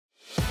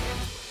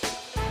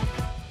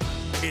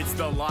It's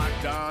the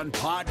Locked On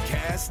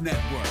Podcast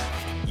Network,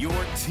 your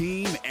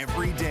team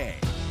every day.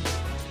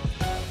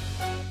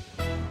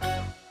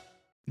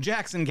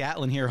 Jackson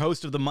Gatlin here,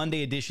 host of the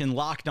Monday edition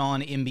Locked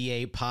On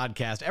NBA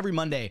podcast. Every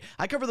Monday,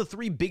 I cover the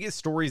three biggest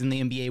stories in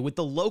the NBA with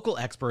the local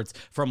experts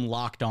from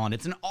Locked On.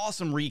 It's an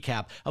awesome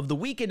recap of the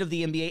weekend of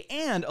the NBA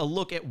and a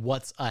look at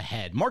what's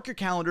ahead. Mark your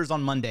calendars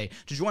on Monday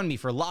to join me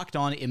for Locked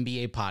On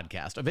NBA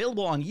podcast,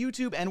 available on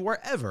YouTube and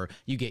wherever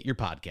you get your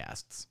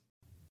podcasts.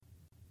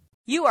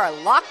 You are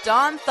Locked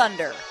On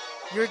Thunder,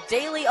 your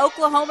daily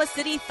Oklahoma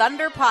City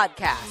Thunder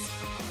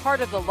podcast,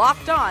 part of the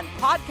Locked On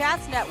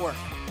Podcast Network,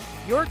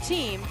 your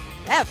team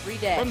every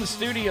day. From the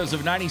studios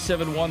of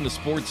 97.1 The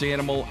Sports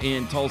Animal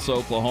in Tulsa,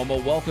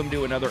 Oklahoma, welcome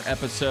to another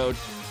episode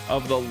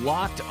of the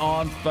Locked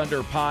On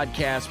Thunder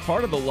podcast,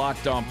 part of the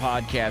Locked On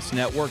Podcast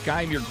Network.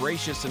 I am your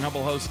gracious and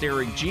humble host,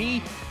 Eric G.,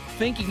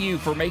 thanking you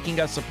for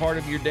making us a part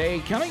of your day.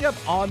 Coming up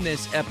on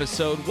this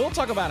episode, we'll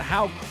talk about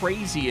how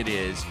crazy it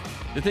is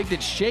to think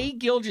that Shai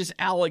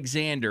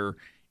Gilgeous-Alexander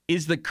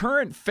is the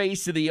current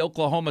face of the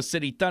Oklahoma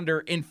City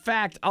Thunder. In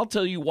fact, I'll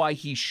tell you why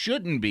he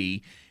shouldn't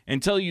be,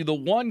 and tell you the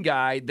one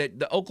guy that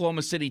the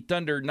Oklahoma City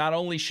Thunder not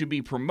only should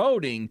be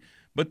promoting,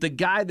 but the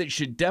guy that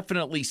should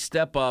definitely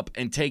step up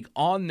and take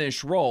on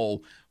this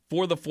role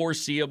for the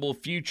foreseeable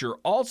future.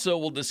 Also,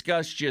 we'll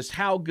discuss just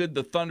how good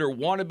the Thunder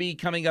want to be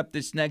coming up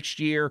this next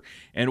year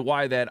and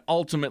why that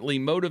ultimately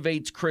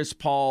motivates Chris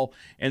Paul.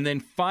 And then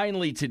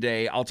finally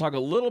today, I'll talk a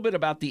little bit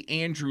about the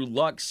Andrew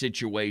Luck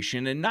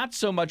situation and not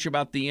so much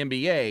about the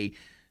NBA,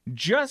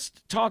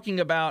 just talking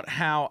about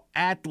how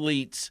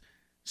athletes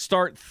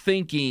start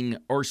thinking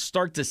or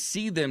start to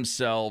see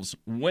themselves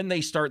when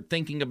they start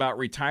thinking about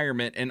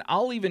retirement. And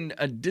I'll even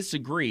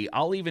disagree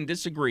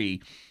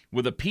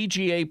with a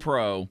PGA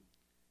pro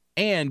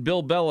and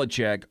Bill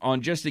Belichick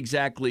on just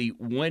exactly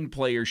when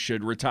players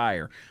should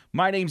retire.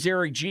 My name's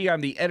Eric G.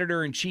 I'm the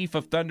editor-in-chief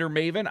of Thunder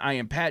Maven. I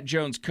am Pat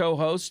Jones'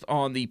 co-host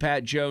on the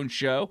Pat Jones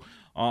Show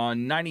on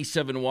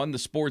 97.1 The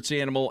Sports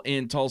Animal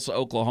in Tulsa,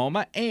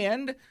 Oklahoma,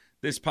 and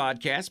this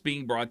podcast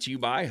being brought to you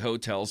by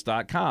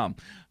Hotels.com.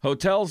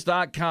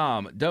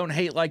 Hotels.com. Don't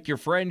hate like your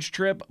friend's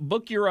trip.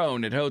 Book your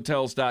own at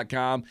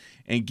Hotels.com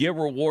and get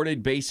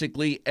rewarded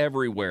basically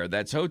everywhere.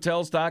 That's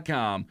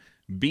Hotels.com.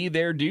 Be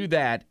there, do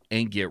that,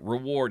 and get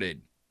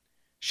rewarded.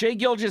 Shai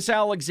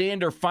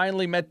Gilgeous-Alexander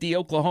finally met the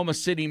Oklahoma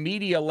City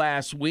media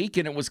last week,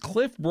 and it was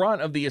Cliff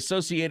Brunt of the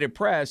Associated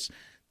Press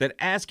that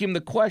asked him the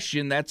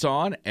question that's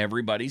on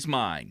everybody's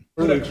mind.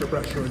 Any extra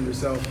pressure on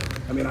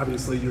yourself? I mean,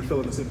 obviously, you're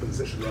filling the same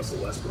position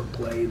Russell Westbrook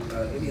played.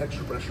 Any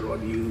extra pressure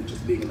on you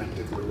just being in that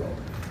particular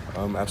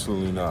role?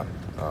 Absolutely not.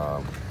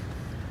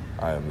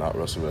 I am not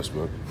Russell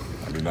Westbrook.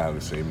 I do not have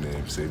the same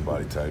name, same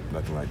body type,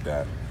 nothing like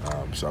that.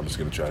 So I'm just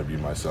going to try to be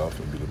myself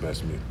and be the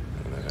best me,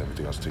 and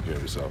everything else take care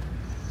of yourself.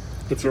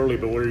 It's early,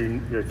 but what are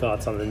your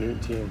thoughts on the new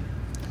team?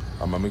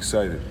 I'm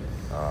excited.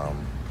 I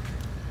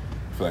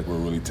feel like we're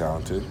really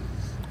talented.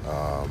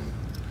 And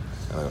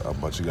a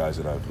bunch of guys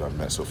that I've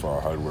met so far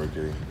are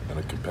hardworking and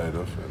are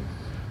competitive, and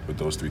with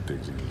those three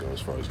things, you can go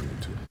as far as you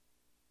need to.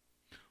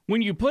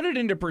 When you put it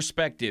into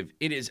perspective,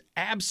 it is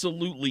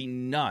absolutely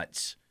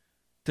nuts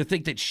to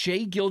think that Shai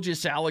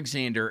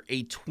Gilgeous-Alexander,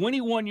 a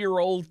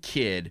 21-year-old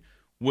kid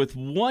with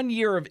 1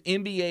 year of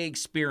NBA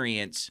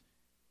experience,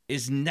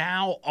 is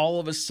now all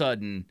of a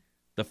sudden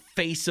the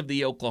face of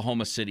the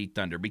Oklahoma City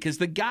Thunder. Because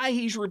the guy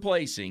he's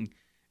replacing,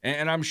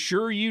 and I'm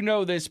sure you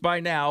know this by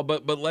now,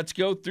 but let's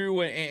go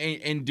through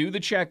and do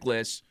the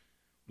checklist,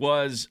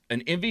 was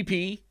an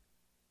MVP,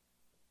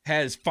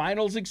 has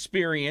finals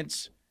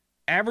experience,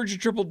 averaged a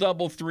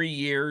triple-double 3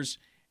 years,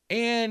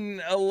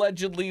 and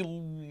allegedly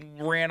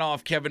ran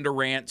off Kevin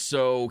Durant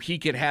so he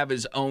could have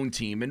his own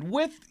team. And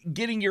with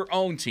getting your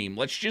own team,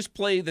 let's just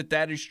play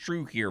that is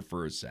true here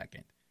for a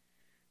second.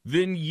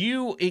 Then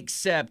you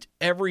accept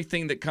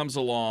everything that comes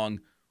along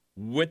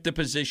with the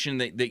position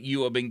that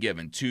you have been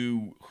given.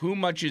 To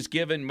whom much is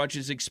given, much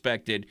is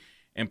expected.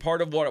 And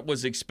part of what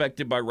was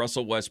expected by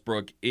Russell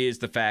Westbrook is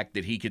the fact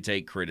that he could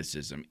take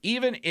criticism.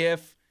 Even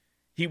if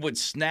he would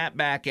snap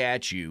back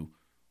at you,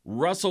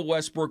 Russell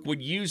Westbrook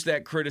would use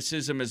that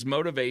criticism as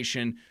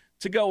motivation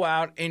to go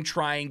out and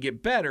try and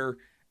get better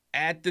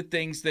at the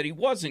things that he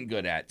wasn't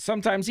good at.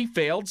 Sometimes he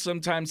failed,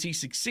 sometimes he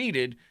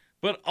succeeded,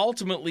 but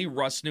ultimately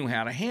Russ knew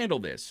how to handle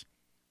this.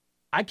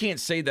 I can't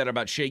say that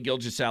about Shai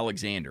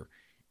Gilgeous-Alexander.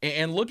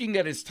 And looking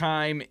at his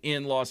time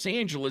in Los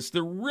Angeles,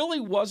 there really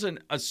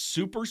wasn't a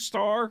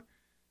superstar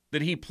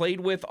that he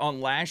played with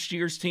on last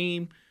year's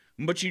team,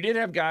 but you did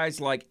have guys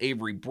like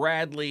Avery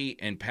Bradley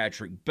and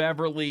Patrick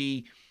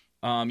Beverley.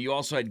 You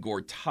also had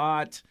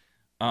Gortat,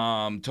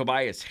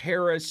 Tobias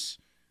Harris.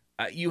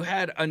 You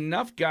had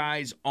enough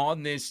guys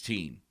on this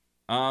team.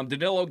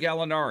 Danilo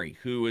Gallinari,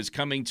 who is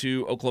coming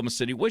to Oklahoma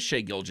City with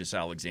Shai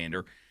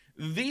Gilgeous-Alexander.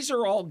 These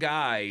are all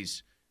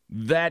guys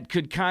that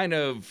could kind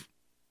of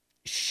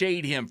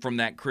shade him from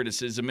that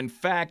criticism. In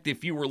fact,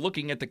 if you were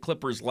looking at the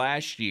Clippers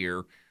last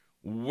year,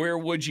 where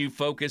would you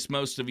focus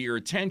most of your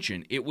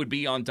attention? It would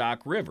be on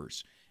Doc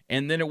Rivers,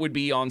 and then it would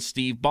be on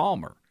Steve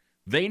Ballmer.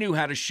 They knew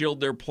how to shield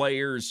their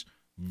players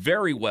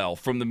very well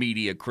from the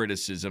media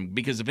criticism,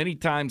 because if any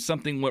time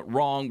something went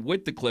wrong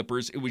with the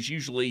Clippers, it was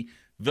usually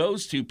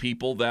those two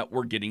people that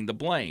were getting the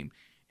blame.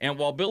 And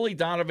while Billy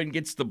Donovan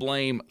gets the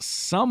blame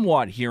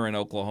somewhat here in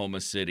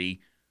Oklahoma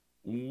City,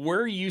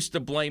 we're used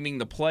to blaming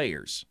the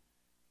players.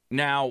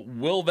 Now,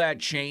 will that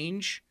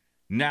change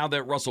now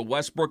that Russell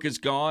Westbrook is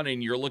gone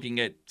and you're looking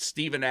at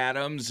Steven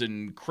Adams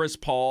and Chris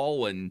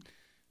Paul, and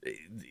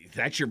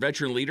that's your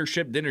veteran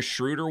leadership? Dennis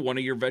Schroeder, one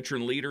of your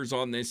veteran leaders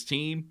on this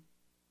team?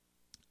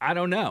 I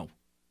don't know.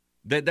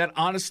 That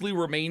honestly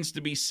remains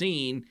to be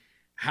seen,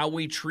 how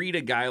we treat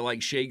a guy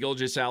like Shai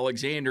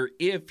Gilgeous-Alexander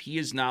if he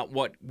is not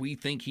what we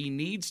think he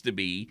needs to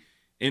be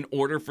in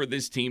order for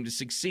this team to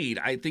succeed.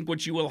 I think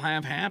what you will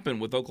have happen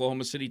with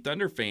Oklahoma City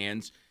Thunder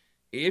fans,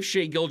 if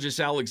Shai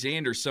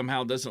Gilgeous-Alexander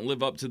somehow doesn't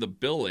live up to the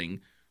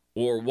billing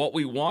or what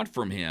we want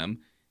from him,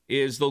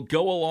 is they'll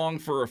go along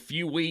for a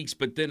few weeks,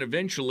 but then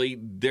eventually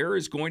there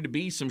is going to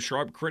be some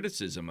sharp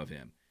criticism of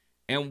him.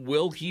 And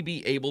will he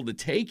be able to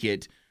take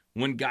it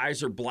when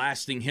guys are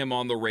blasting him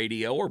on the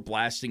radio or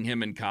blasting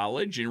him in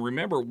college? And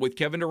remember, with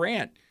Kevin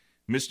Durant,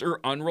 Mr.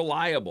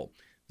 Unreliable.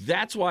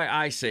 That's why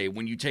I say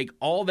when you take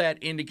all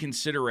that into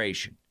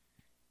consideration,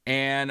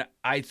 and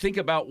I think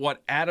about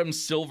what Adam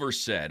Silver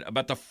said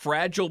about the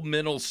fragile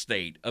mental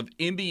state of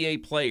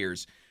NBA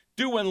players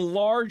due in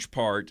large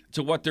part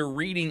to what they're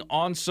reading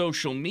on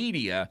social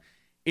media,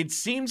 it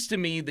seems to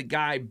me the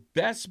guy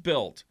best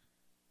built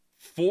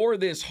for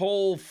this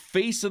whole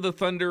face of the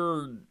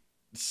Thunder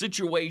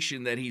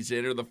situation that he's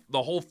in, or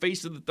the whole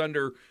face of the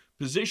Thunder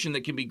position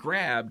that can be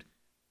grabbed,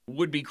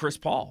 would be Chris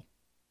Paul.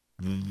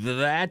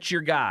 That's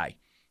your guy.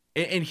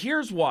 And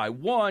here's why.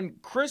 One,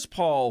 Chris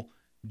Paul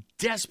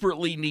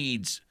desperately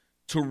needs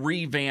to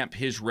revamp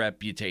his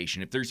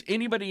reputation. If there's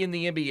anybody in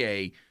the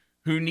NBA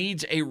who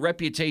needs a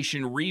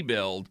reputation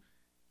rebuild,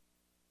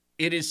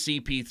 it is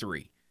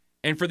CP3.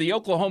 And for the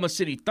Oklahoma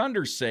City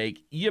Thunder's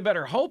sake, you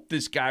better hope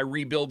this guy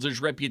rebuilds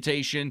his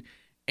reputation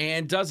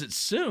and does it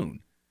soon.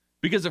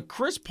 Because if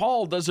Chris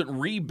Paul doesn't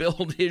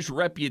rebuild his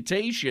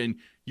reputation,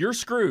 you're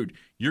screwed.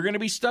 You're going to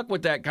be stuck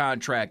with that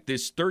contract.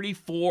 This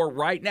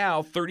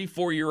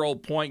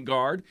 34-year-old point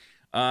guard,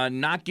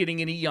 not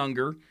getting any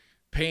younger,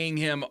 paying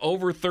him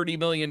over $30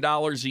 million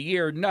a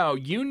year. No,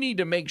 you need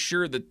to make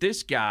sure that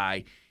this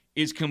guy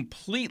is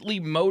completely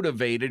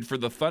motivated for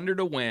the Thunder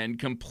to win,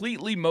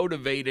 completely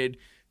motivated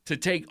to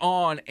take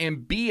on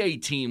and be a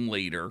team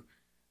leader.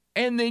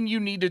 And then you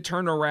need to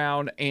turn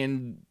around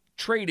and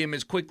trade him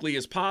as quickly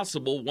as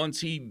possible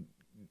once he,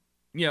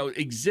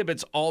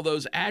 exhibits all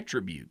those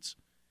attributes.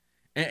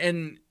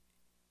 And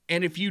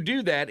if you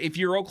do that, if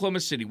you're Oklahoma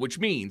City, what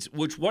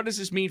does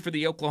this mean for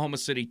the Oklahoma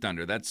City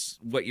Thunder? That's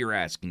what you're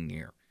asking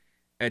here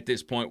at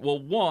this point. Well,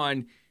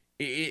 one,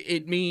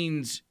 it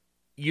means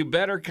you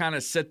better kind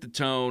of set the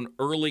tone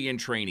early in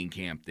training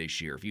camp this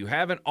year. If you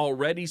haven't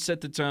already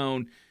set the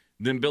tone,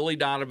 then Billy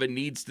Donovan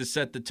needs to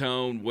set the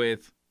tone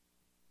with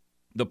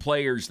the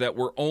players that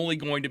we're only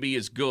going to be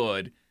as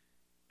good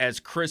as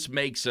Chris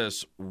makes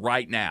us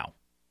right now.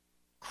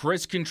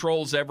 Chris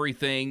controls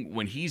everything.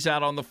 When he's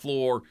out on the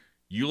floor,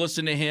 you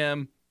listen to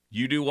him,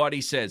 you do what he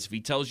says. If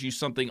he tells you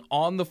something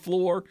on the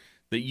floor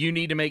that you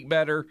need to make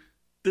better,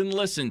 then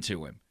listen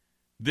to him.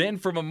 Then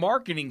from a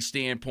marketing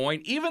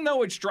standpoint, even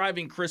though it's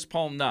driving Chris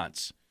Paul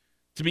nuts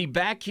to be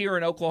back here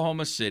in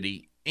Oklahoma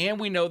City, and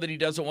we know that he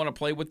doesn't want to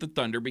play with the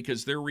Thunder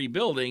because they're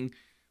rebuilding,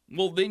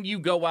 well, then you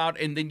go out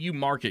and then you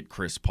market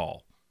Chris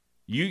Paul.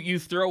 You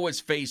throw his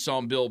face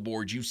on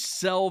billboards. You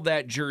sell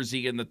that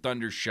jersey in the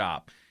Thunder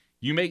shop.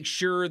 You make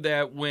sure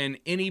that when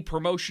any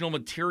promotional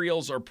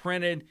materials are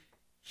printed,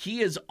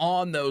 he is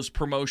on those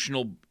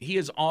promotional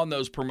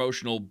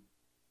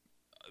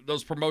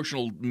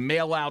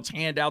mail-outs,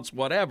 handouts,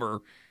 whatever,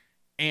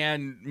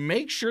 and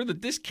make sure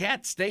that this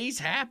cat stays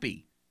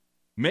happy.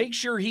 Make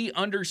sure he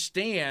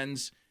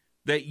understands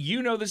that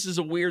this is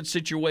a weird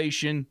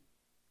situation.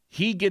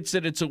 He gets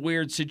that it's a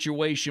weird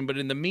situation, but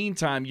in the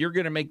meantime, you're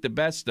going to make the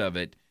best of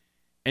it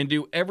and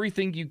do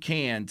everything you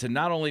can to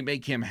not only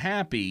make him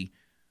happy,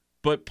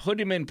 but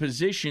put him in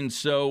position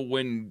so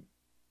when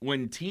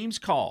teams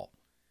call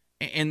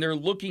and they're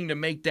looking to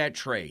make that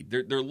trade,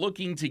 they're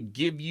looking to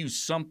give you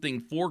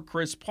something for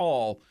Chris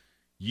Paul,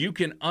 you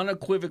can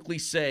unequivocally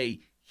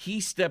say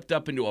he stepped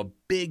up into a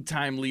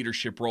big-time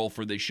leadership role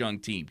for this young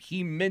team.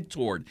 He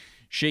mentored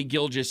Shai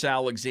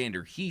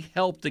Gilgeous-Alexander. He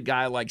helped a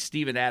guy like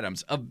Steven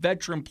Adams, a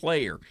veteran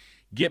player,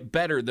 get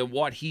better than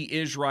what he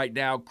is right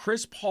now.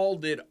 Chris Paul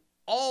did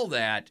all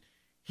that.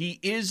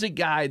 He is a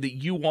guy that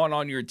you want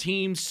on your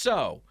team.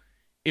 So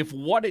if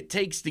what it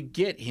takes to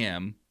get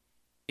him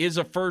is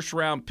a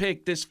first-round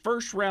pick, this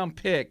first-round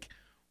pick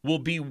will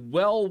be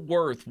well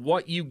worth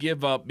what you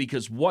give up,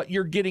 because what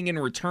you're getting in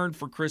return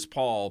for Chris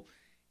Paul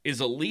is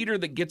a leader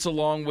that gets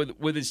along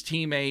with his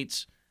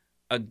teammates,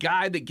 a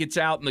guy that gets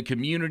out in the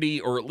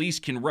community or at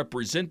least can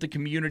represent the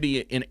community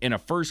in a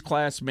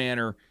first-class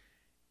manner,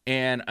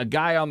 and a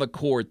guy on the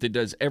court that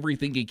does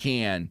everything he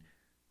can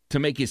to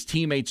make his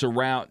teammates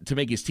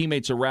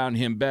around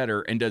him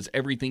better and does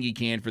everything he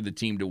can for the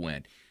team to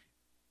win.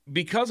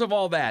 because of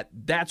all that,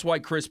 that's why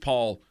Chris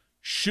Paul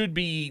should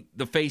be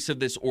the face of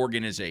this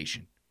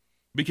organization.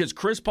 Because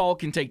Chris Paul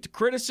can take the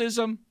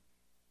criticism,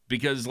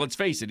 because let's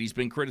face it, he's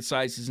been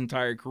criticized his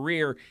entire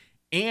career,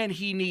 and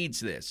he needs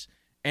this.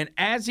 And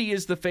as he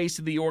is the face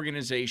of the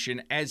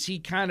organization, as he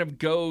kind of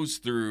goes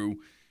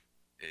through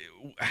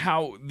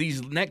how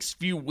these next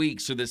few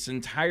weeks or this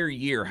entire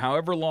year,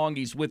 however long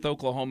he's with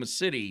Oklahoma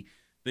City,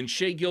 then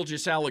Shai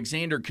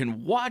Gilgeous-Alexander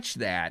can watch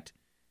that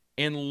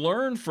and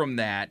learn from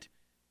that,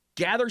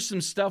 gather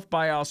some stuff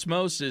by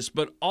osmosis,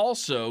 but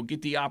also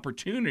get the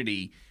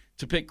opportunity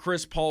to pick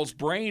Chris Paul's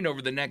brain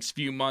over the next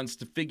few months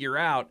to figure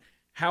out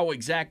how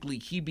exactly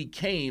he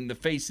became the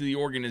face of the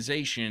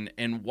organization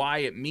and why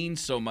it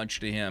means so much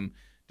to him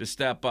to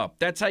step up.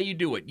 That's how you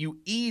do it. You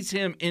ease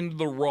him into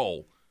the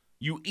role.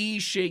 You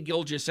ease Shai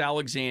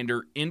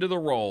Gilgeous-Alexander into the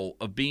role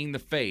of being the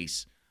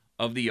face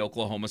of the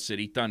Oklahoma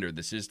City Thunder.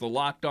 This is the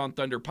Locked On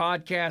Thunder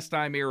podcast.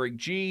 I'm Eric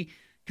G.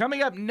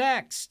 Coming up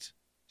next,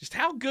 just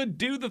how good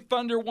do the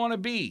Thunder want to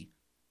be?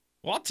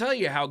 Well, I'll tell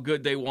you how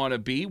good they want to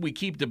be. We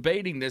keep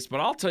debating this, but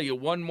I'll tell you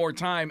one more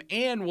time,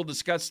 and we'll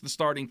discuss the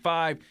starting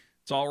five.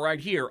 It's all right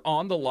here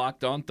on the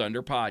Locked On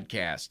Thunder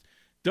podcast.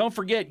 Don't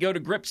forget, go to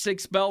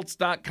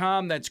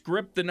grip6belts.com. That's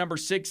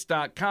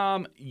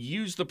grip6.com.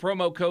 Use the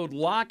promo code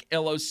LOCK,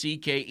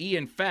 L-O-C-K-E.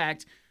 In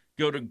fact,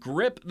 go to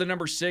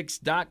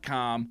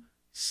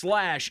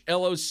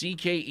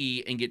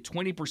grip6.com/LOCKE and get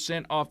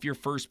 20% off your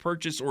first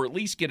purchase, or at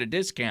least get a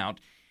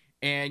discount.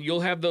 And you'll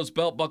have those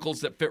belt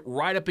buckles that fit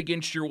right up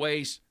against your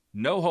waist.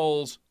 No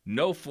holes,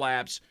 no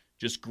flaps,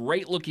 just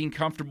great-looking,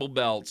 comfortable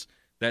belts.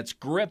 That's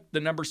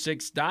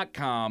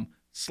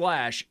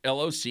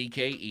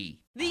grip6.com/LOCKE.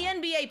 The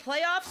NBA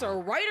playoffs are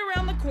right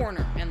around the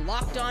corner, and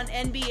Locked On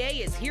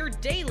NBA is here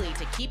daily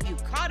to keep you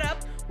caught up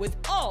with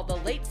all the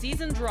late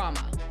season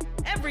drama.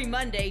 Every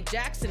Monday,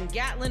 Jackson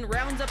Gatlin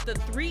rounds up the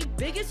 3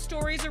 biggest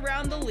stories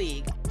around the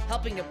league,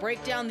 helping to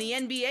break down the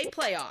NBA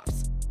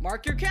playoffs.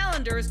 Mark your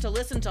calendars to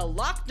listen to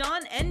Locked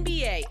On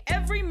NBA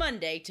every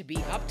Monday to be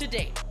up to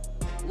date.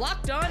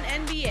 Locked On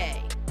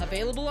NBA,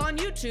 available on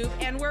YouTube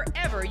and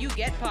wherever you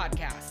get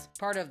podcasts.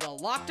 Part of the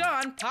Locked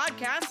On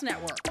Podcast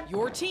Network,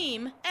 your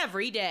team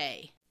every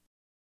day.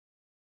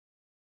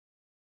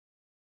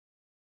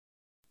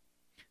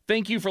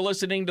 Thank you for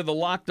listening to the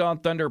Locked On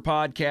Thunder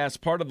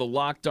podcast, part of the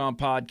Locked On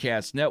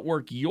Podcast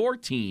Network, your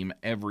team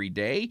every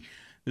day.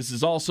 This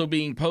is also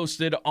being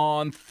posted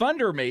on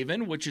Thunder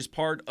Maven, which is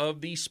part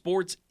of the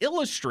Sports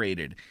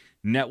Illustrated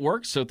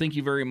Network. So thank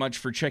you very much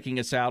for checking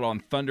us out on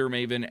Thunder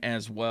Maven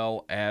as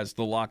well as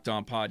the Locked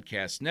On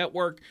Podcast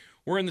Network.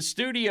 We're in the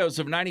studios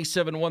of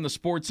 97.1 The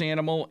Sports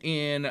Animal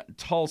in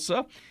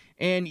Tulsa.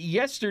 And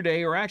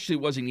yesterday, or actually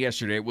it wasn't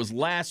yesterday, it was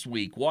last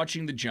week,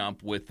 watching The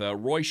Jump with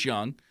Royce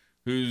Young,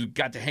 who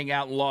got to hang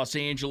out in Los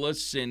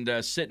Angeles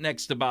and sit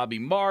next to Bobby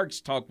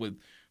Marks, talk with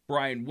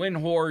Brian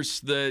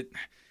Windhorst.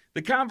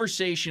 The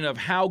conversation of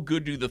how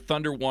good do the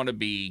Thunder want to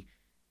be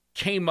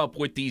came up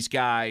with these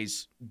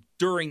guys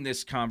during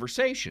this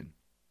conversation.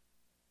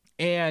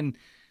 And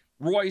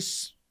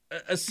Royce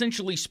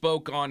essentially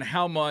spoke on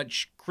how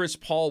much Chris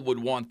Paul would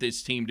want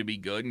this team to be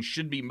good and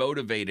should be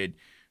motivated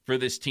for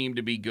this team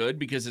to be good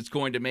because it's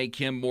going to make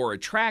him more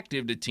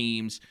attractive to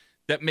teams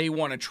that may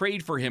want to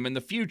trade for him in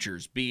the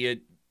futures, be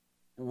it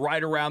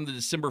right around the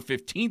December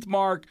 15th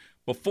mark,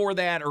 before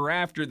that, or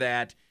after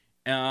that.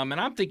 And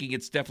I'm thinking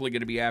it's definitely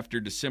going to be after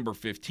December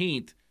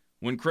 15th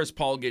when Chris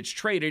Paul gets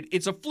traded.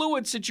 It's a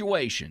fluid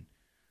situation.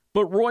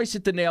 But Royce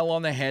hit the nail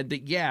on the head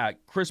that, yeah,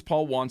 Chris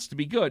Paul wants to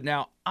be good.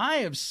 Now, I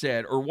have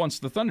said, or wants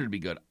the Thunder to be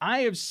good,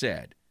 I have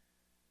said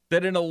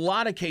that in a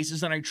lot of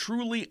cases, and I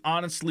truly,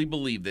 honestly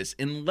believe this,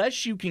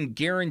 unless you can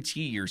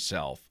guarantee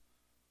yourself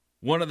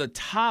one of the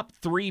top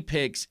 3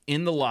 picks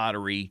in the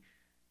lottery,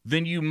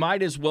 then you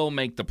might as well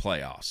make the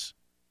playoffs.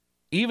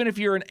 Even if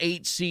you're an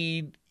 8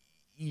 seed,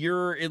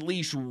 you're at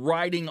least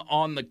riding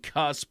on the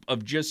cusp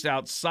of just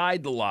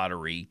outside the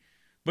lottery,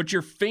 but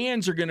your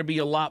fans are going to be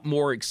a lot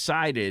more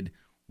excited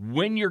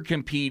when you're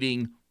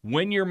competing,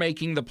 when you're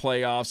making the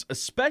playoffs,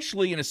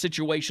 especially in a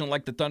situation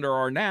like the Thunder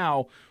are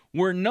now,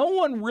 where no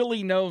one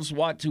really knows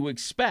what to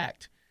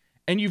expect.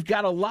 And you've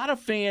got a lot of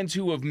fans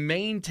who have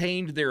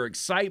maintained their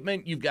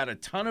excitement. You've got a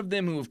ton of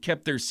them who have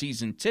kept their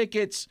season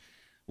tickets.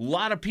 A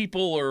lot of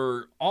people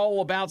are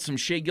all about some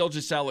Shai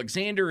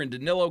Gilgeous-Alexander and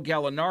Danilo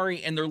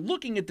Gallinari, and they're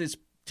looking at this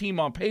team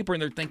on paper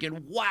and they're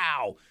thinking,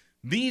 wow,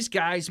 these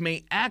guys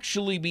may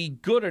actually be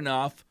good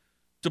enough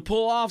to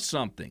pull off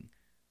something.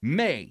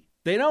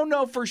 They don't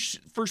know for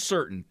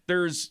certain.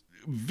 There's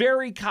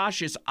very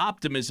cautious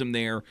optimism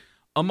there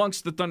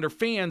amongst the Thunder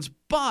fans,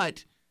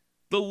 but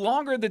the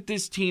longer that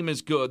this team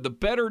is good, the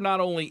better not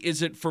only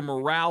is it for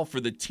morale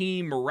for the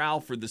team, morale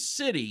for the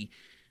city,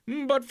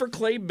 but for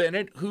Clay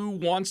Bennett, who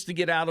wants to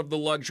get out of the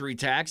luxury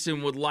tax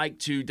and would like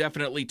to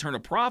definitely turn a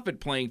profit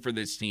playing for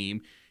this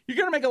team. You're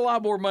going to make a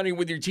lot more money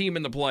with your team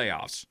in the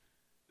playoffs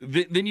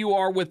than you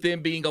are with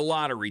them being a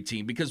lottery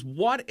team, because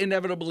what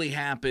inevitably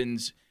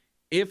happens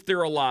if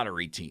they're a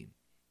lottery team?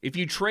 If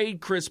you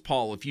trade Chris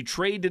Paul, if you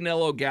trade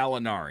Danilo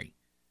Gallinari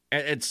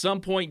at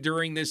some point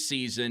during this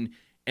season,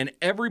 and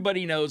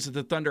everybody knows that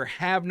the Thunder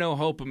have no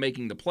hope of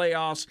making the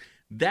playoffs,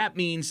 that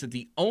means that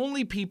the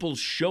only people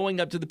showing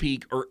up to the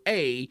Peak are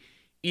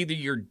either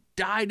you're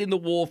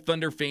dyed-in-the-wool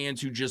Thunder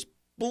fans who just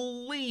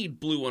bleed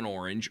blue and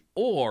orange,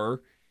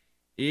 or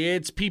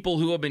it's people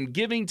who have been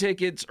giving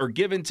tickets or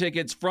given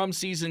tickets from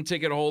season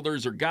ticket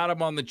holders or got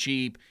them on the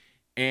cheap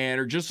and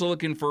are just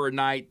looking for a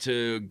night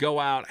to go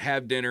out,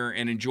 have dinner,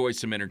 and enjoy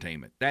some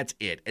entertainment. That's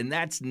it. And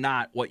that's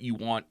not what you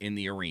want in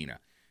the arena.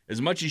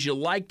 As much as you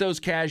like those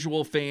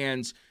casual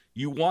fans,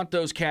 you want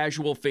those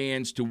casual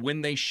fans to,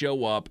 when they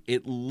show up,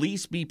 at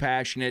least be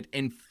passionate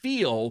and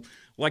feel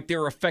like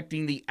they're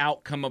affecting the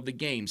outcome of the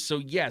game. So,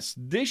 yes,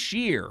 this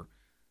year,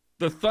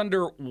 the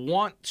Thunder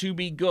want to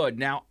be good.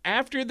 Now,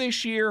 after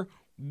this year,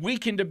 we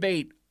can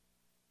debate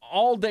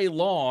all day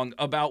long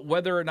about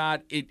whether or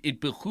not it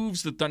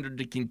behooves the Thunder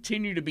to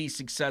continue to be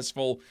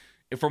successful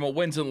from a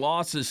wins and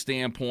losses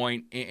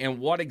standpoint, and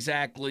what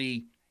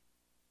exactly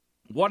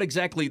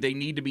they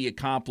need to be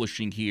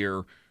accomplishing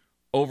here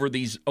over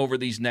these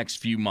next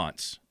few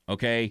months,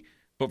 okay?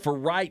 But for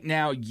right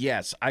now,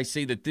 yes, I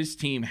say that this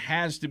team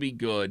has to be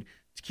good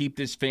to keep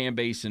this fan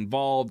base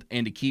involved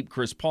and to keep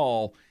Chris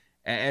Paul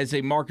as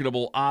a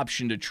marketable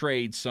option to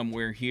trade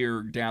somewhere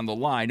here down the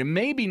line. And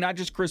maybe not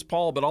just Chris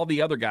Paul, but all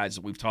the other guys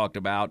that we've talked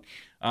about,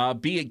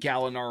 be it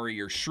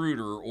Gallinari or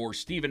Schroeder or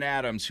Steven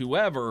Adams,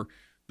 whoever,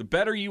 the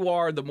better you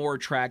are, the more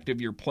attractive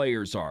your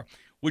players are.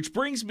 Which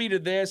brings me to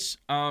this.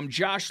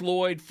 Josh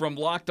Lloyd from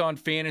Locked On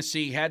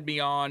Fantasy had me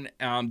on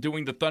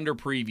doing the Thunder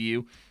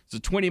preview. It's a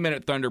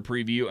 20-minute Thunder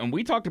preview, and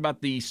we talked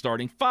about the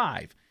starting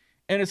five.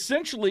 And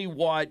essentially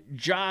what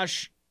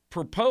Josh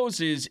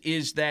proposes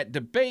is that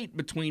debate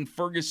between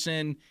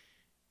Ferguson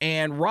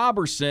and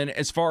Robertson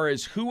as far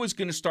as who is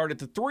going to start at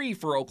the 3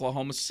 for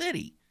Oklahoma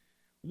City.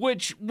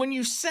 Which, when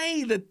you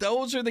say that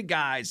those are the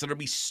guys that will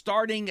be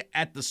starting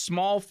at the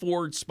small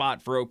forward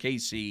spot for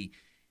OKC,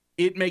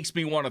 it makes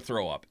me want to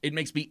throw up. It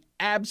makes me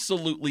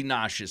absolutely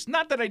nauseous.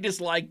 Not that I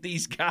dislike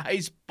these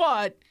guys,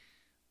 but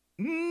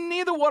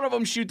neither one of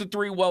them shoot the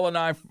 3 well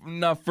enough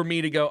for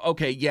me to go,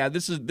 okay, yeah,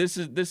 this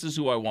is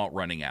who I want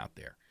running out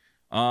there.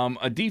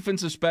 A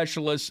defensive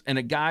specialist and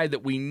a guy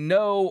that we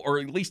know, or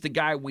at least a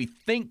guy we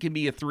think can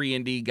be a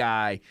 3-and-D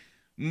guy,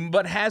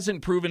 but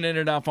hasn't proven it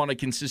enough on a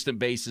consistent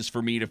basis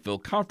for me to feel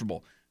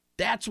comfortable.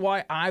 That's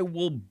why I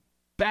will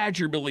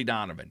badger Billy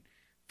Donovan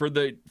for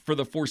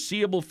the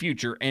foreseeable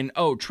future. And,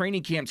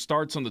 training camp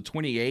starts on the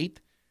 28th,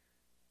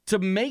 to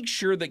make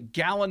sure that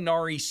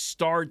Gallinari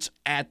starts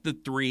at the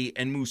 3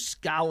 and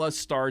Muscala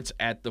starts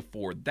at the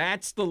 4.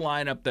 That's the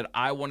lineup that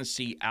I want to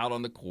see out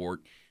on the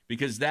court,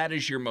 because that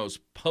is your most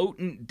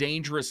potent,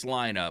 dangerous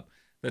lineup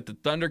that the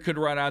Thunder could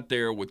run out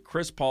there with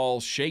Chris Paul,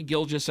 Shai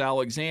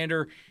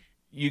Gilgeous-Alexander.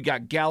 You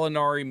got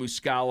Gallinari,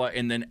 Muscala,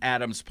 and then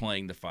Adams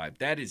playing the 5.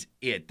 That is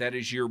it. That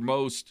is your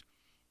most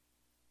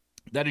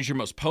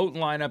potent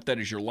lineup. That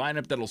is your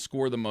lineup that'll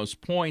score the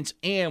most points.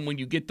 And when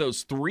you get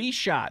those 3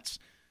 shots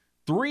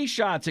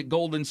at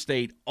Golden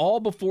State all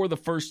before the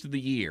first of the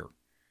year,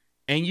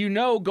 and you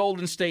know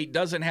Golden State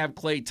doesn't have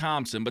Klay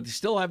Thompson, but they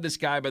still have this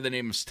guy by the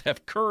name of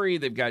Steph Curry.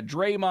 They've got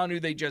Draymond, who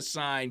they just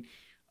signed.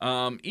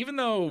 Even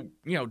though,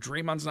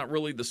 Draymond's not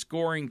really the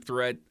scoring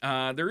threat,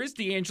 there is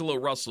D'Angelo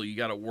Russell you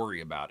got to worry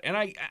about. And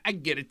I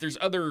get it. There's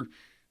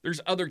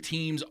other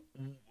teams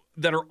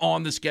that are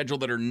on the schedule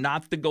that are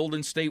not the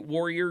Golden State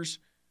Warriors.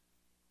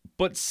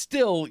 But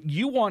still,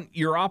 you want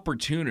your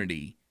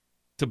opportunity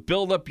to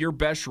build up your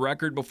best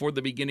record before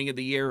the beginning of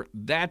the year.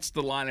 That's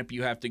the lineup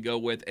you have to go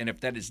with. And if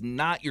that is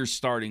not your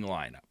starting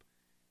lineup,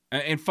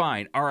 and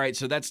fine, all right,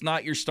 so that's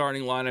not your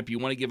starting lineup. You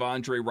want to give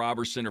Andre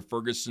Robertson or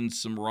Ferguson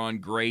some run,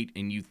 great,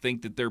 and you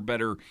think that they're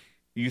better.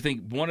 You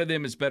think one of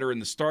them is better in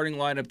the starting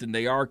lineup than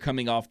they are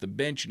coming off the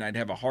bench, and I'd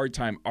have a hard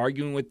time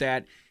arguing with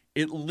that.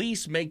 At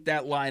least make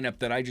that lineup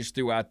that I just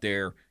threw out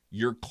there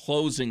your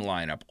closing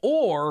lineup.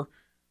 Or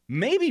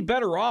maybe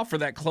better off for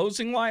that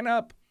closing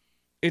lineup,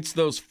 it's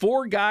those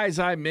 4 guys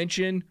I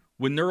mentioned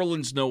with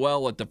Nerlens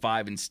Noel at the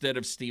 5 instead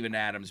of Steven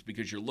Adams,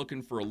 because you're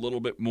looking for a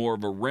little bit more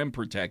of a rim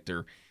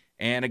protector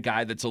and a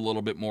guy that's a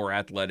little bit more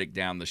athletic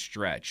down the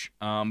stretch.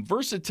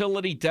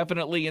 Versatility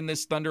definitely in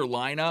this Thunder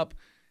lineup.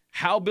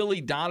 How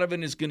Billy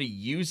Donovan is going to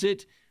use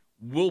it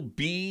will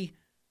be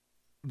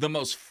the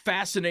most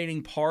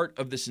fascinating part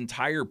of this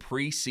entire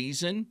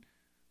preseason.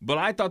 But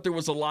I thought there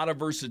was a lot of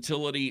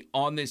versatility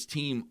on this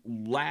team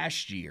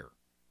last year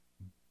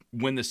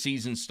when the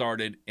season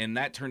started, and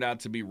that turned out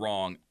to be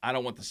wrong. I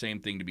don't want the same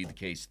thing to be the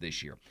case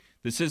this year.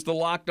 This is the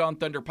Locked On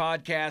Thunder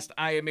podcast.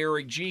 I am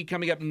Eric G.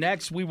 Coming up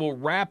next, we will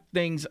wrap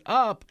things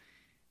up,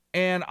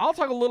 and I'll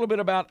talk a little bit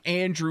about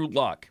Andrew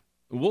Luck.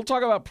 We'll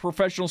talk about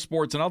professional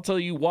sports, and I'll tell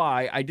you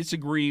why I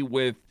disagree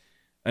with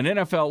an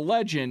NFL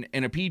legend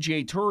and a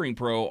PGA Touring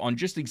pro on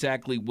just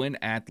exactly when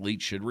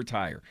athletes should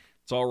retire.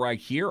 It's all right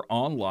here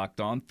on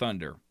Locked On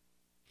Thunder.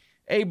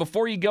 Hey,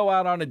 before you go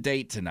out on a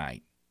date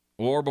tonight,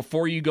 or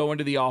before you go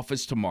into the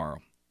office tomorrow,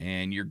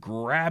 and you're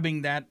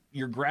grabbing that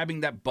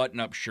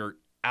button-up shirt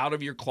out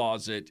of your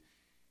closet,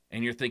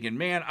 and you're thinking,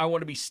 man, I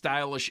want to be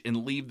stylish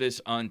and leave this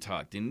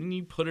untucked. And then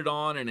you put it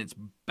on and it's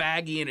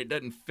baggy and it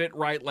doesn't fit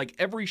right, like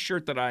every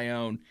shirt that I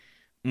own.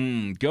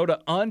 Go to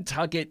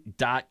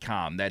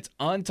untuckit.com. That's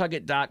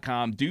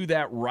untuckit.com. Do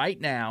that right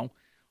now.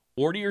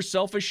 Order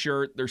yourself a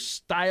shirt. They're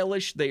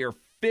stylish. They are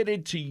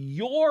fitted to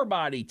your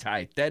body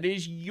type. That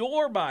is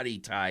your body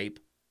type,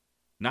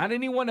 not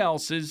anyone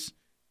else's,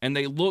 and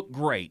they look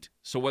great.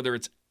 So whether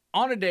it's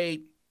on a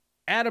date,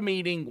 at a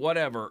meeting,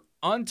 whatever,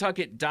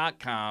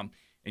 untuckit.com,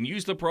 and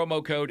use the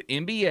promo code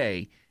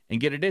NBA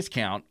and get a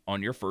discount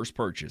on your first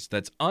purchase.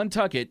 That's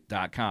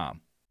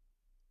untuckit.com.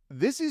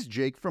 This is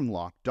Jake from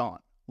Locked On.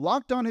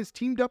 Locked On has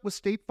teamed up with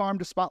State Farm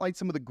to spotlight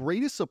some of the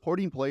greatest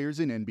supporting players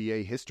in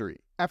NBA history.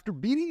 After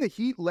beating the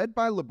Heat led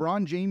by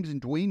LeBron James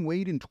and Dwayne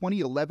Wade in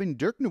 2011,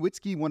 Dirk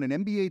Nowitzki won an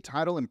NBA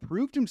title and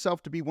proved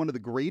himself to be one of the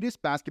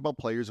greatest basketball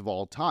players of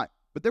all time.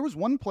 But there was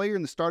one player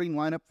in the starting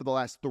lineup for the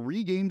last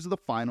 3 games of the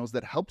finals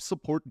that helped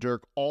support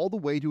Dirk all the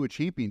way to a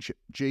championship,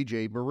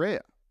 J.J.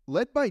 Barea.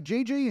 Led by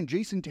JJ and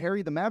Jason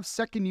Terry, the Mavs'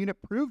 second unit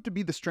proved to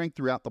be the strength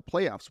throughout the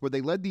playoffs, where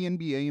they led the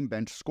NBA in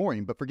bench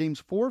scoring. But for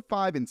games 4,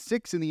 5, and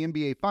 6 in the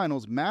NBA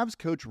Finals, Mavs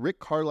coach Rick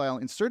Carlisle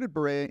inserted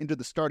Barea into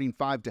the starting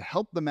 5 to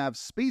help the Mavs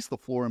space the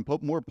floor and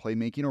put more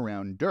playmaking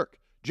around Dirk.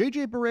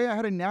 JJ Barea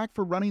had a knack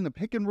for running the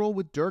pick and roll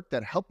with Dirk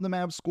that helped the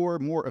Mavs score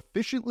more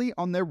efficiently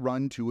on their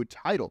run to a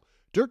title.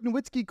 Dirk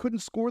Nowitzki couldn't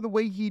score the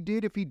way he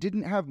did if he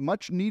didn't have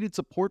much needed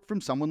support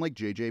from someone like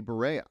JJ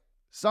Barea.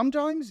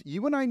 Sometimes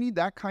you and I need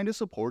that kind of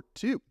support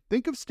too.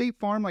 Think of State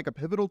Farm like a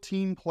pivotal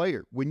team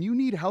player. When you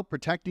need help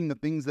protecting the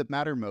things that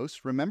matter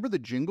most, remember the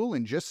jingle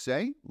and just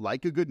say,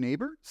 like a good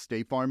neighbor,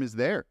 State Farm is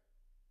there.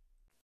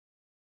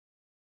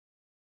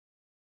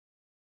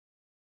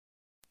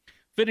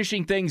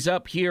 Finishing things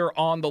up here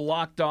on the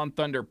Locked On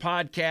Thunder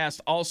podcast,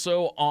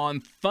 also on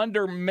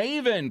Thunder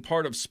Maven,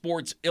 part of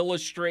Sports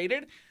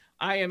Illustrated.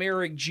 I am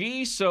Eric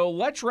G. So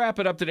let's wrap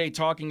it up today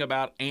talking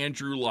about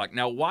Andrew Luck.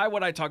 Now, why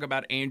would I talk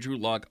about Andrew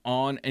Luck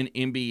on an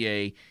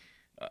NBA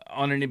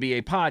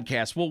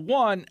podcast? Well,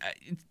 one,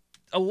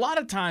 a lot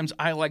of times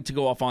I like to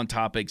go off on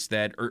topics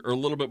that are a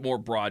little bit more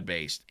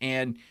broad-based.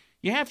 And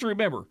you have to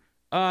remember,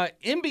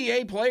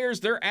 NBA players,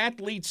 they're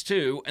athletes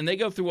too, and they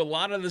go through a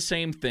lot of the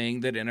same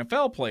thing that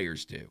NFL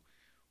players do.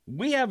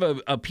 We have a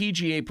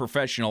PGA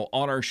professional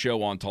on our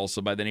show on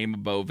Tulsa by the name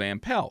of Bo Van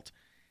Pelt.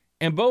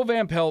 And Bo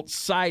Van Pelt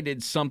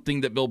cited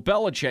something that Bill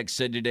Belichick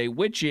said today,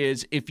 which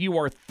is if you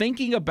are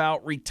thinking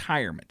about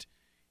retirement,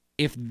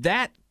 if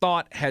that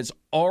thought has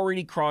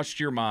already crossed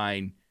your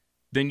mind,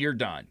 then you're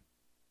done.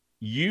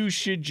 You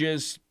should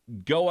just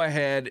go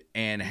ahead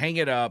and hang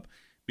it up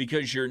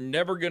because you're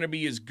never going to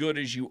be as good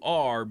as you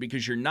are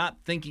because you're not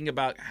thinking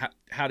about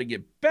how to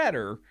get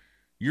better.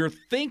 You're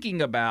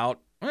thinking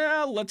about,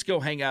 well, let's go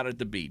hang out at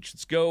the beach.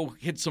 Let's go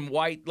hit some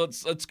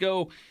let's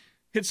go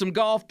hit some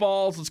golf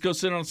balls. Let's go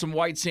sit on some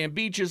white sand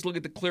beaches, look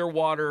at the clear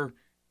water,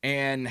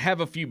 and have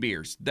a few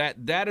beers.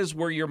 That is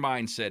where your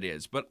mindset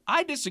is. But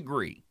I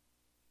disagree.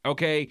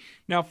 Okay?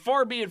 Now,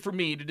 far be it from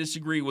me to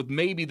disagree with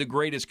maybe the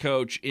greatest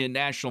coach in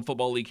National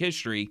Football League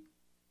history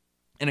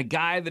and a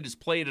guy that has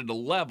played at a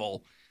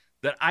level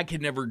that I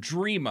could never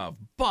dream of.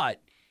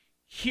 But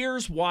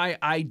here's why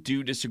I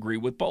do disagree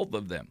with both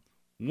of them.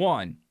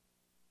 One,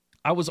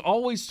 I was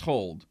always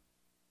told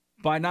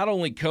by not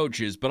only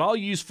coaches, but I'll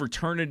use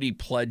fraternity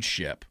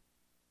pledgeship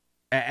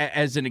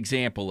as an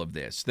example of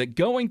this, that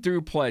going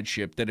through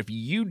pledgeship, that if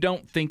you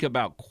don't think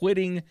about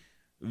quitting,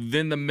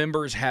 then the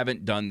members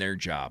haven't done their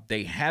job.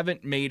 They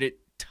haven't made it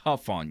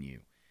tough on you.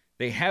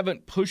 They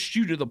haven't pushed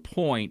you to the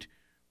point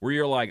where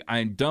you're like,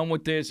 I'm done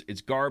with this. It's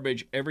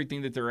garbage.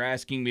 Everything that they're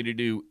asking me to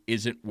do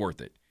isn't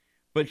worth it.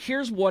 But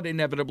here's what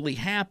inevitably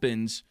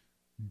happens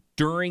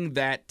during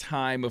that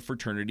time of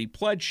fraternity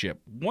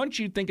pledgeship. Once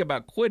you think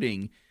about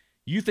quitting,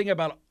 you think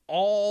about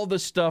all the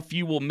stuff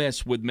you will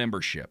miss with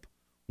membership.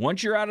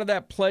 Once you're out of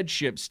that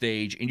pledgeship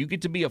stage and you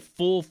get to be a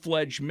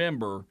full-fledged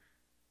member,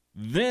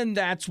 then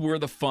that's where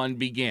the fun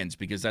begins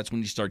because that's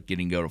when you start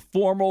getting to go to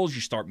formals,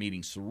 you start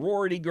meeting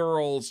sorority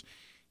girls,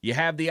 you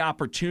have the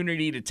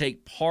opportunity to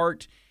take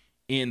part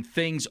in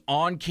things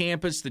on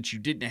campus that you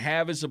didn't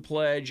have as a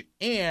pledge,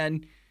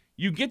 and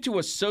you get to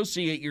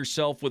associate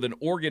yourself with an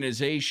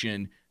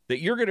organization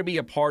that you're going to be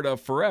a part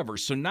of forever.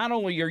 So not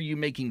only are you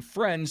making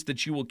friends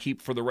that you will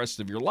keep for the rest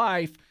of your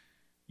life,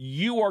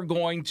 you are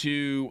going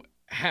to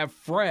have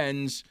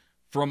friends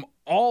from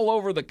all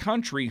over the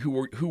country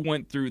who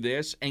went through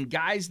this, and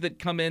guys that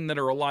come in that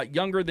are a lot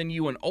younger than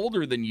you and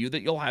older than you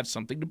that you'll have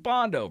something to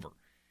bond over.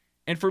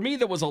 And for me,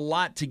 that was a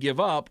lot to give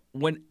up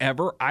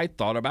whenever I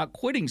thought about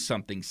quitting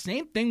something.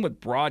 Same thing with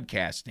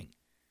broadcasting.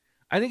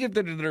 I think if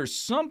there's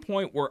some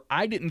point where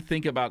I didn't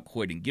think about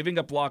quitting, giving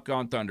up Locked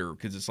On Thunder,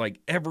 because it's like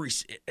every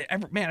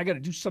man, I got to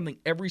do something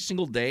every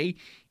single day,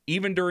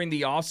 even during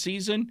the off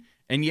season.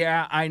 And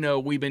yeah, I know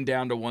we've been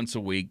down to once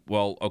a week.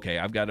 Well, okay,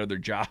 I've got other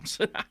jobs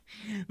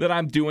that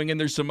I'm doing, and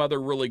there's some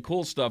other really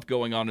cool stuff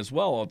going on as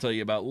well I'll tell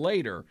you about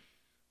later.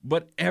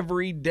 But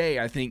every day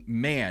I think,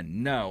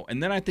 man, no.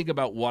 And then I think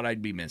about what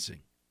I'd be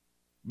missing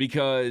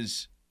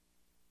because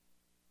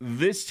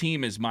this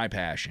team is my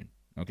passion.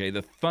 Okay,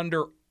 the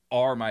Thunder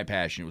are my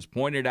passion. It was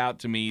pointed out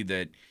to me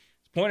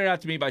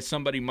by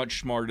somebody much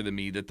smarter than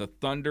me that the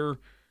Thunder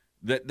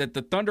that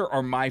the Thunder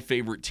are my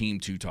favorite team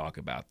to talk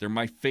about. They're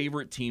my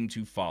favorite team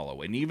to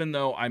follow. And even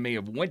though I may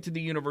have went to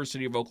the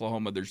University of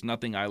Oklahoma, there's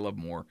nothing I love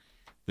more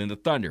than the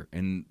Thunder.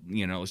 And,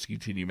 let's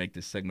continue to make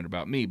this segment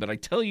about me. But I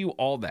tell you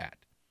all that,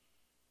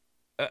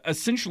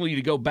 essentially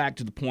to go back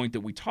to the point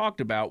that we talked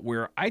about,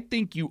 where I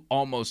think you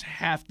almost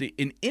have to,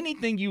 in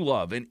anything you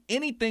love, in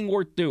anything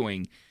worth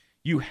doing,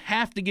 you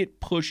have to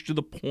get pushed to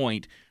the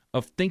point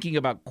of thinking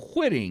about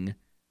quitting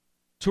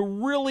to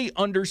really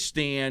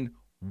understand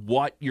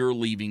what you're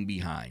leaving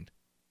behind.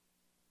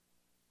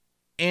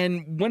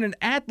 And when an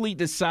athlete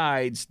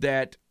decides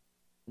that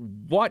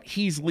what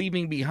he's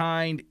leaving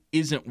behind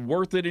isn't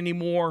worth it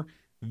anymore,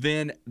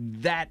 then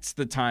that's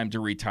the time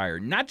to retire.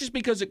 Not just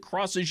because it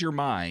crosses your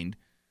mind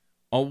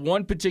on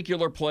one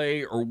particular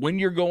play or when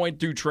you're going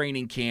through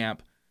training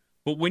camp,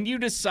 but when you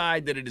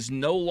decide that it is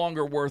no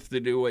longer worth to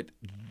do it,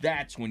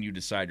 that's when you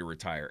decide to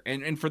retire.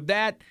 And for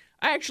that,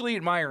 I actually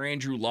admire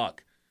Andrew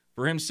Luck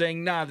for him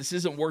saying, nah, this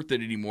isn't worth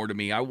it anymore to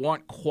me. I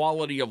want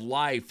quality of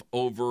life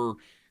over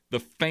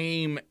the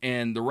fame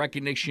and the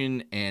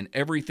recognition and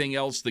everything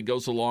else that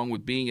goes along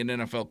with being an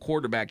NFL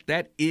quarterback.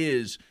 That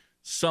is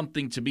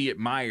something to be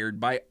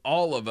admired by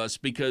all of us,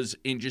 because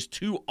in just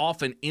too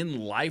often in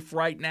life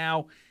right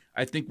now,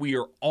 I think we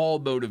are all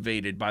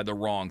motivated by the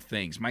wrong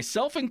things,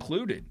 myself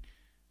included.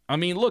 I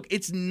mean, look,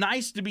 it's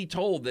nice to be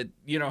told that,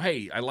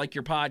 hey, I like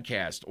your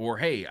podcast, or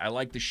hey, I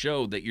like the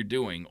show that you're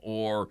doing,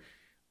 or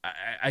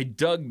I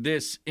dug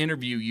this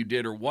interview you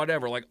did, or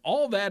whatever. Like,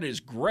 all that is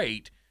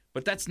great,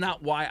 but that's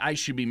not why I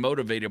should be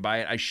motivated by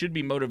it. I should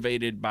be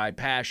motivated by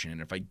passion.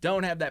 And if I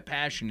don't have that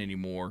passion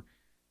anymore,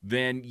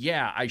 then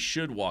yeah, I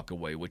should walk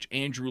away, which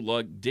Andrew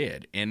Luck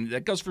did. And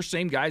that goes for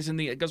guys in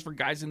the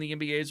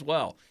NBA as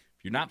well.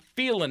 If you're not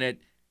feeling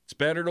it, it's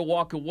better to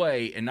walk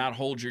away and not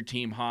hold your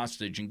team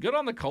hostage. And good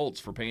on the Colts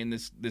for paying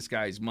this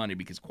guy's money,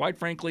 because quite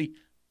frankly,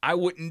 I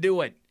wouldn't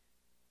do it.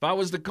 If I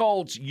was the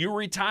Colts, you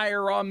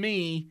retire on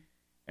me,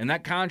 and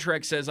that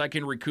contract says I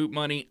can recoup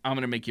money, I'm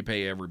going to make you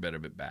pay every bit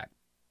of it back.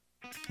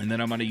 And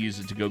then I'm going to use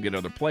it to go get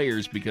other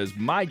players, because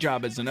my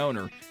job as an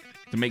owner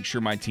to make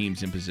sure my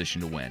team's in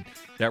position to win.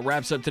 That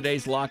wraps up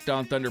today's Locked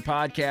On Thunder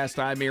podcast.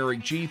 I'm Eric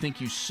G. Thank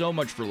you so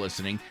much for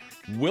listening.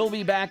 We'll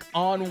be back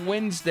on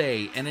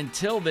Wednesday. And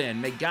until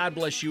then, may God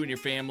bless you and your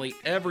family.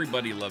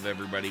 Everybody love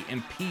everybody.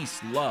 And peace,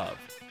 love,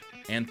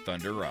 and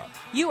Thunder up.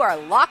 You are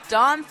Locked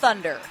On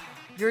Thunder,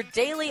 your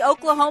daily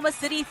Oklahoma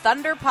City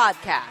Thunder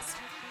podcast.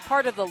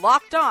 Part of the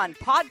Locked On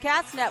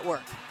Podcast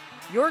Network.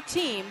 Your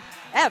team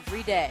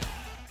every day.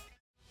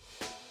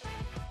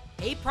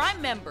 Hey, Prime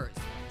members,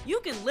 you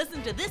can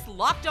listen to this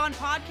Locked On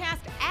podcast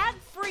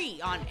ad-free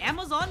on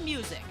Amazon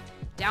Music.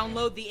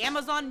 Download the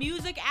Amazon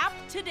Music app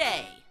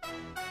today.